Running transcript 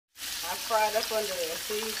fried up under there,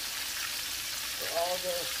 see? So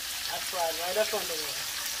I fried right up under there.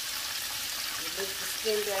 You lift the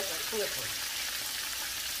skin back and flip it.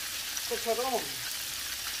 Put it on.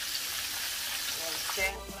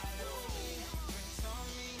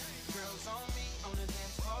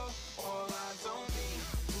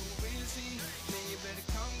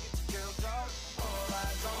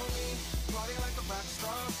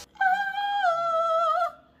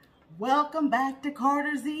 Welcome back to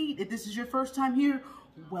Carter's Eat. If this is your first time here,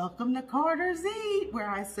 welcome to Carter's Eat, where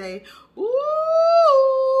I say, ooh,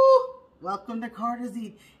 welcome to Carter's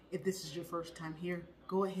Eat. If this is your first time here,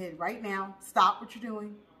 go ahead right now, stop what you're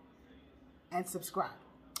doing, and subscribe.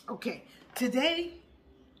 Okay, today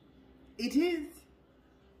it is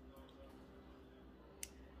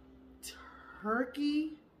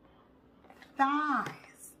turkey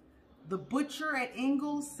thighs. The butcher at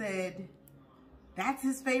Ingles said that's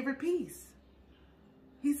his favorite piece.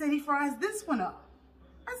 He said he fries this one up.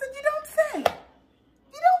 I said, you don't say.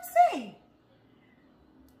 You don't say.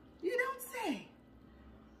 You don't say.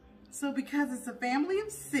 So because it's a family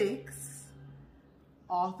of 6,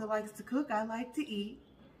 Arthur likes to cook, I like to eat,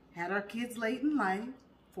 had our kids late in life,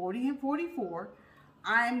 40 and 44,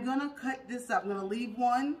 I'm gonna cut this up. I'm gonna leave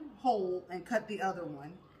one whole and cut the other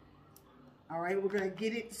one. All right, we're gonna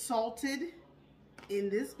get it salted in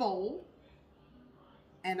this bowl.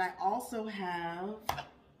 And I also have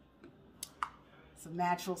some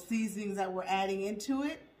natural seasonings that we're adding into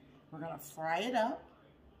it. We're gonna fry it up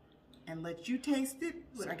and let you taste it.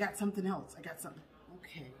 But I got something else. I got something.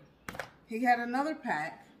 Okay. He had another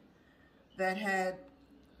pack that had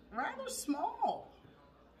rather small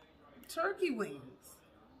turkey wings.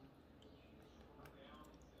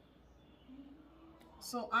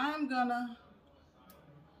 So I'm gonna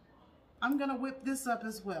whip this up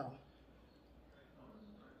as well.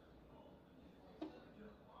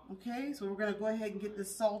 Okay, so we're gonna go ahead and get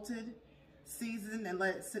this salted, seasoned, and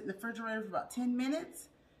let it sit in the refrigerator for about 10 minutes.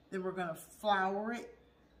 Then we're gonna flour it.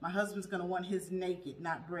 My husband's gonna want his naked,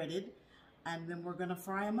 not breaded. And then we're gonna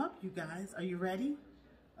fry them up, you guys. Are you ready?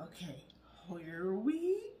 Okay, here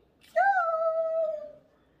we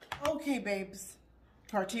go. Okay, babes,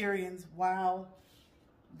 Carterians, while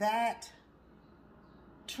that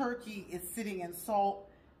turkey is sitting in salt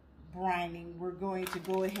brining, we're going to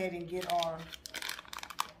go ahead and get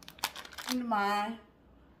my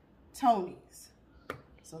turkeynis.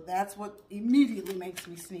 So that's what immediately makes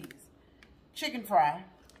me sneeze. Chicken fry.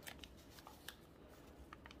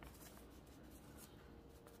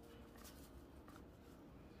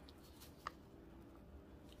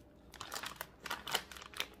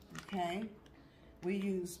 Okay. We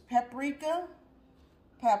use paprika,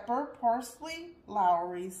 pepper, parsley,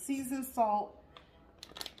 Lowry, seasoned salt.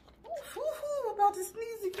 Ooh, about to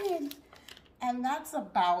sneeze again. And that's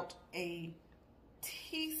about a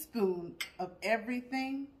teaspoon of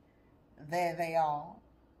everything. There they are.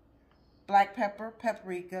 Black pepper,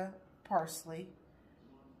 paprika, parsley,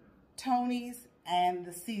 turkeynis, and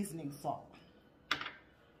the seasoning salt.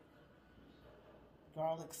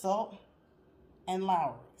 Garlic salt and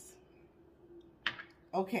Lowry's.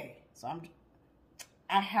 Okay, so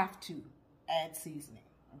I have to add seasoning,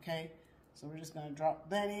 okay? So we're just gonna drop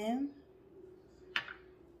that in.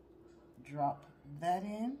 Drop that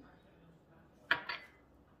in.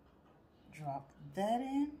 Drop that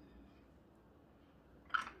in.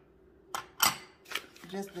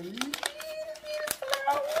 Just a little bit of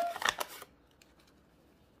flour.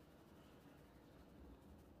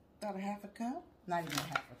 About a half a cup. Not even a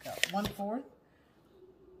half a cup. 1/4.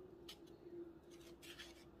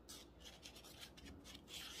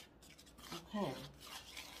 Okay.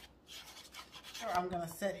 I'm going to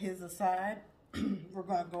set his aside. We're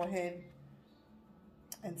going to go ahead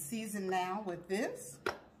and season now with this.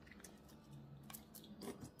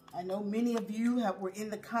 I know many of you were in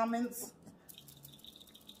the comments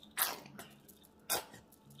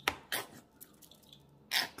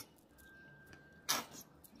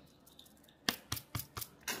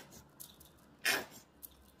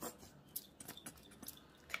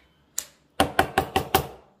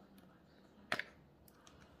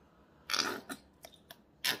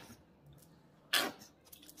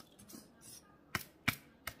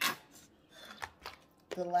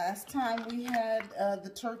the last time we had the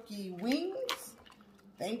turkey wings.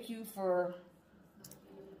 Thank you for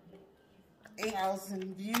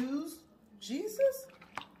 8,000 views. Jesus.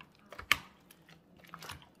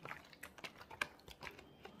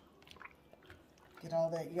 Get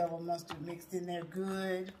all that yellow mustard mixed in there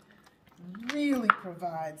good. Really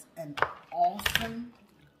provides an awesome,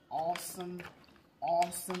 awesome,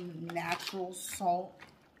 awesome natural salt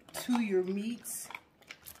to your meats.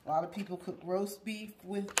 lot of people cook roast beef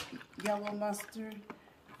with yellow mustard,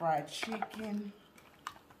 fried chicken.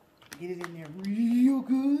 Get it in there real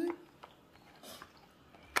good.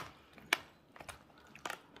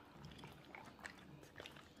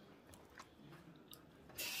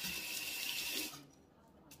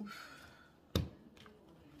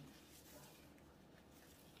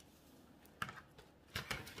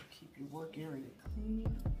 Keep your work area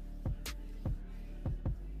clean.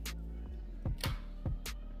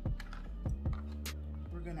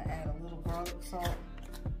 We're gonna add a little garlic salt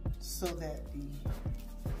so that the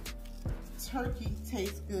turkey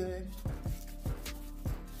tastes good,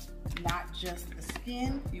 not just the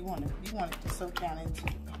skin. You want it to soak down into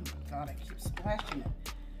it. Oh my God, I keep splashing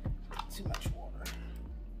it. Too much water.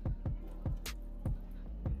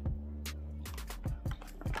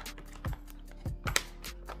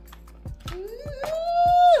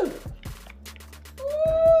 Ooh.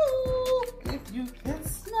 Ooh. If you can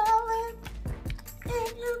smell it,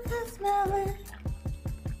 if you can smell it.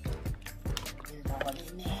 Get it all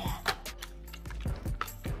in there.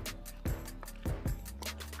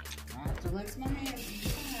 I have to rinse my hands.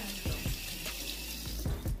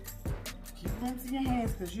 Keep rinsing your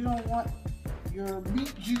hands because you don't want your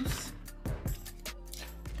meat juice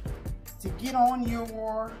to get on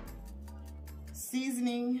your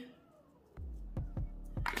seasoning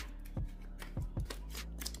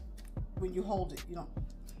when you hold it.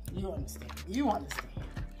 You understand. You understand.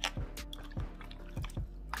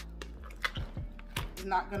 He's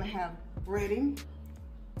not gonna have breading.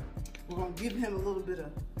 We're gonna give him a little bit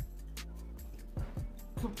of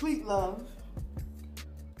complete love.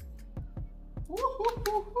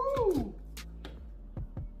 Woo-hoo-hoo-hoo.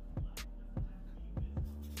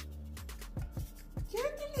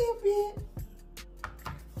 Just a little bit.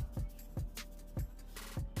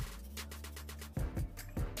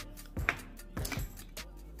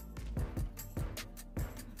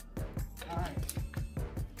 All right.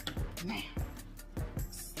 Now,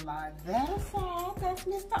 slide that aside. That's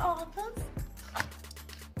Mr. Arthur's.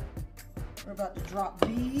 We're about to drop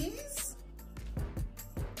these.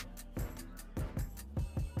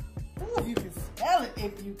 Ooh, if you can smell it,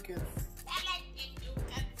 if you can smell it, if you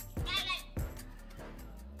can smell it.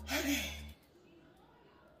 Okay.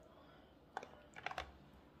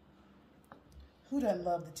 Who doesn't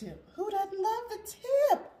love the tip? Who doesn't love the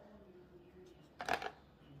tip?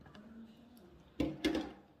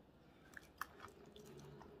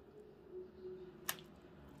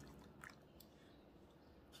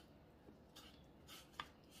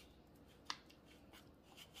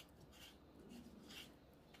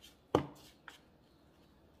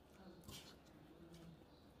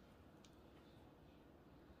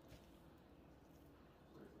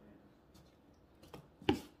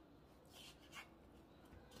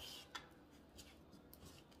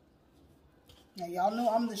 Now, y'all know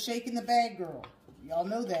I'm the shake in the bag girl. Y'all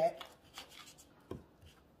know that.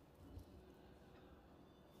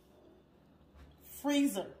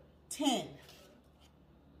 Freezer, 10.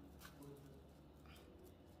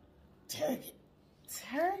 Turkey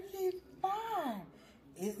 5.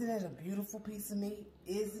 Isn't it a beautiful piece of meat?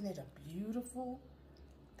 Isn't it a beautiful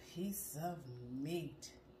piece of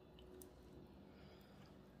meat?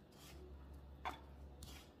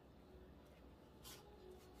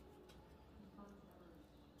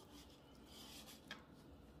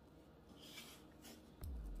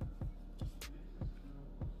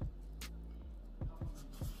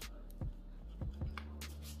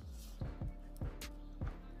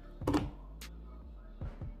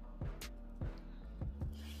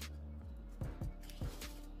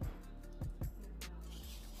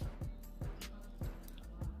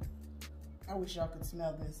 I wish y'all could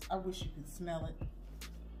smell this. I wish you could smell it.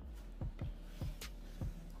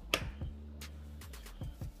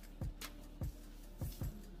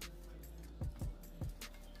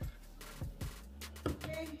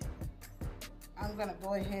 Okay, I'm gonna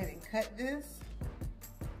go ahead and cut this.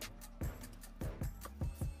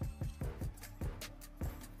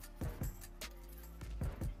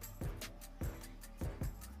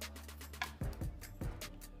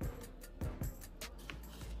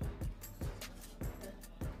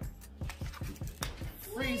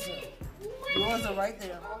 Freezer. Yours are right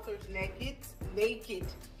there. Arthur's naked.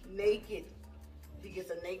 He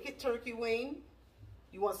gets a naked turkey wing.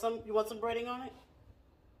 You want some breading on it?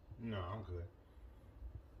 No, I'm good.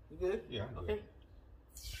 You good? Yeah, I'm good. Okay.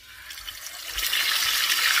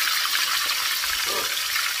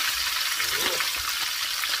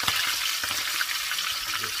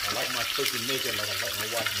 I like my turkey naked like I like my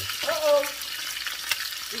wife naked. Uh-oh.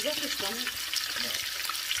 Is that your stomach? No.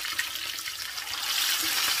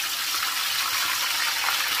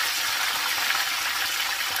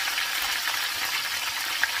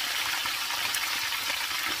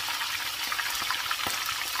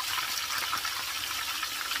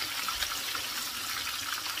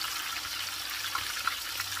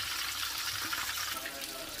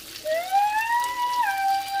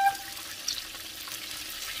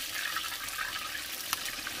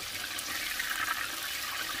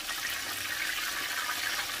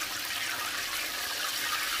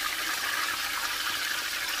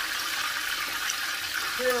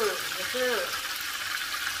 sir. Yes, sir.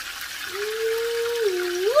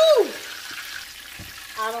 Woo!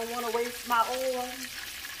 I don't want to waste my oil.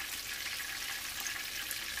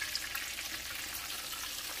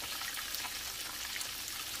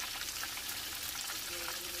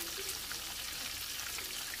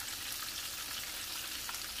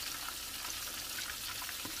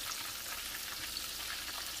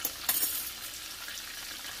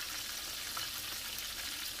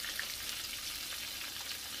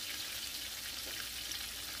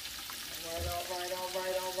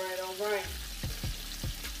 All right.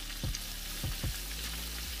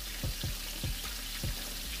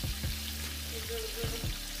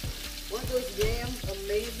 Weren't those yams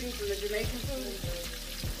amazing from the Jamaican food?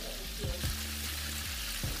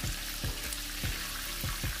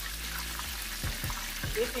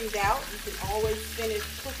 If in doubt, you can always finish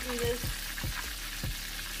cooking this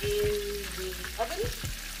in the oven,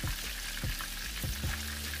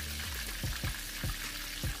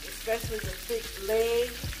 especially the thick leg.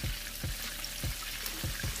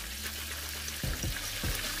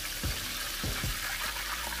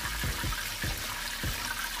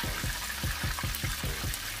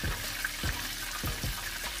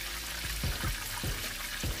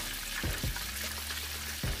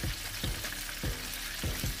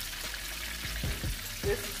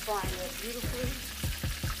 This is frying up beautifully.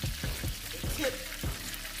 The tip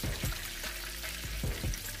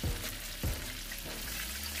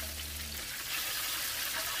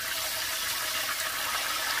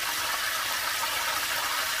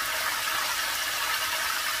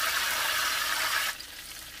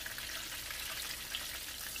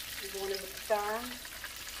is going in with the thigh.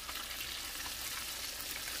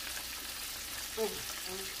 Woo!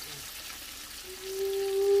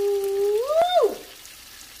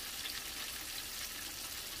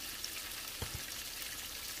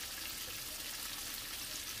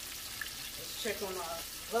 Let's check on our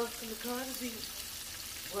welcome to Carnegie.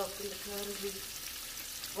 Welcome to Carnegie.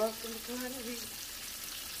 Welcome to Carnegie.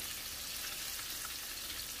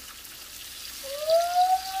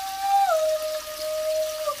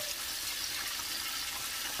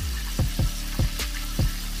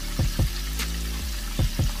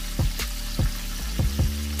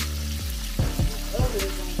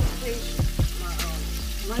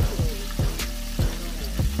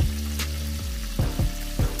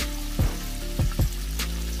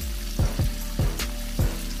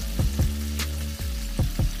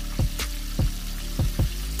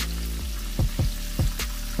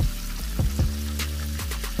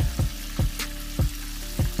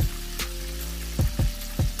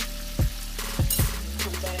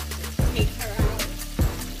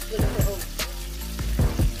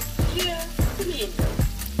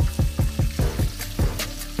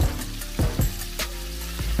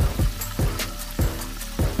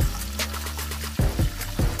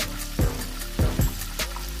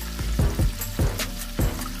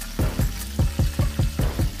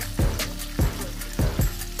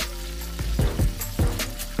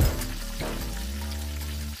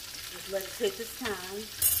 Let it take its time.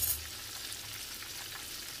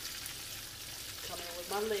 Come in with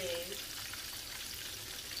my leg.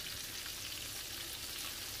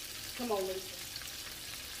 Come on, Lisa.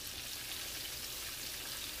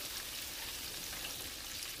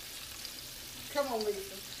 Come on,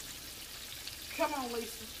 Lisa. Come on,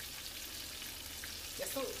 Lisa. Yes,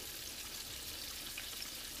 sir.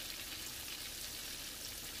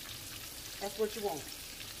 That's what you want.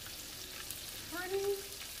 Honey.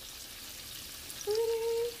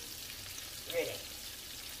 Ready.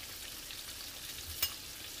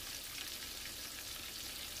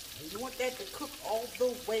 And you want that to cook all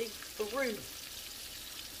the way through.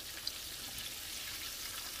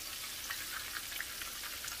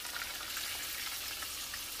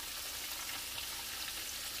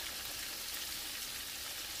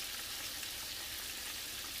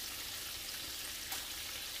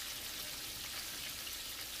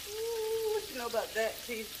 Ooh, what you know about that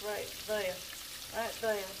piece right there? Right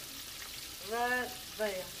there. Right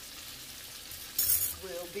there.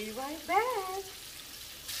 We'll be right back.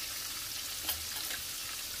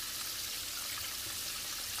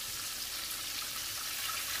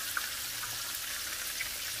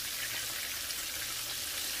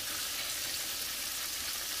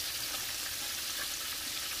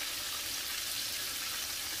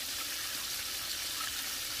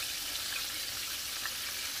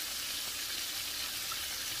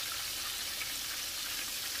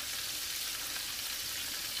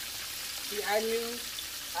 See, I knew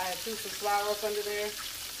I had threw some flour up under there,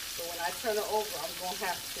 so when I turn it over, I'm going to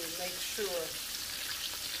have to make sure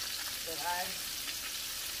that I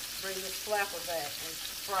bring this flapper back and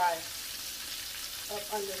fry up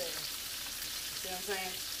under there. See what I'm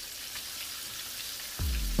saying?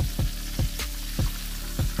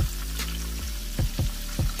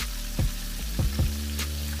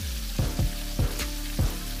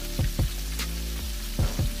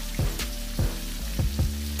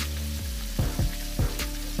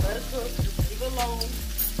 Let it cook. Just leave it alone.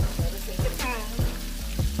 Let it take its time.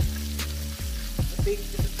 It's a big,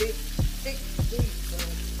 thick beef, so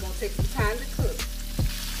it's gonna take some time to cook.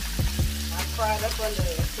 I fried up under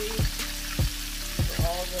there. See?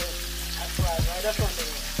 I fried right up under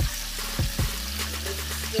there. Just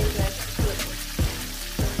skin that flip it.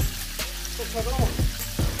 Put it on.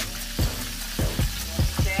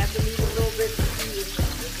 Stab the meat a little bit to see if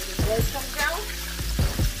the blood comes out.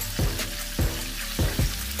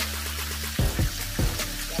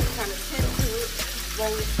 Gotta kind of tend to it.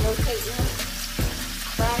 Rotate it.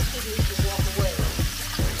 Fried chicken, you can walk away.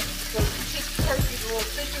 Because the turkey's a little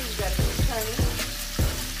thicker, you gotta keep turning.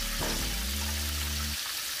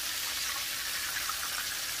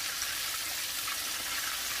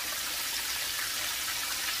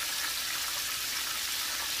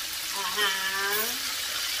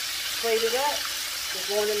 Plate it up. They're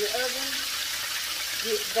going in the oven.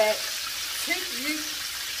 Get back to you.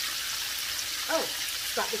 Oh,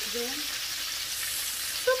 stop this again.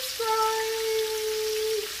 Subscribe.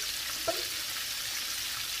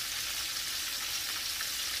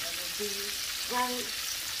 And we'll be right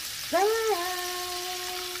back.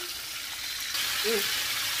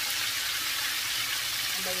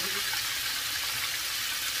 Amazing.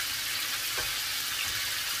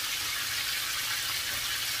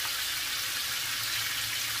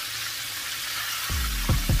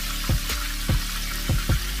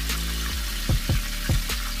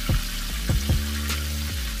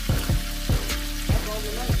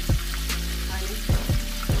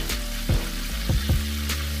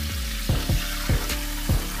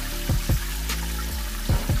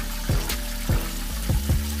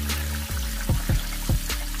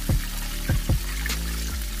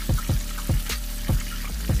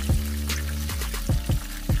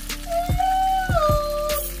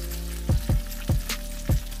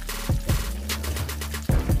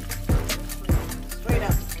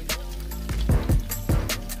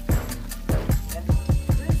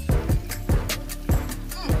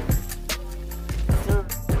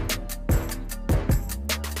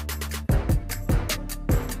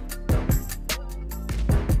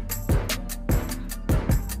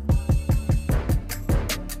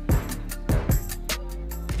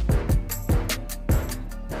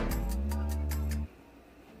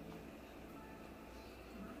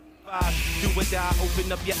 Do or die,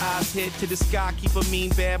 open up your eyes, head to the sky, keep a mean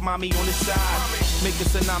bad mommy on the side. Make a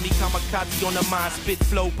tsunami, kamikaze on the mind, spit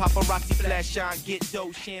flow, paparazzi, flash shine, get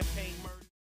dough, champagne.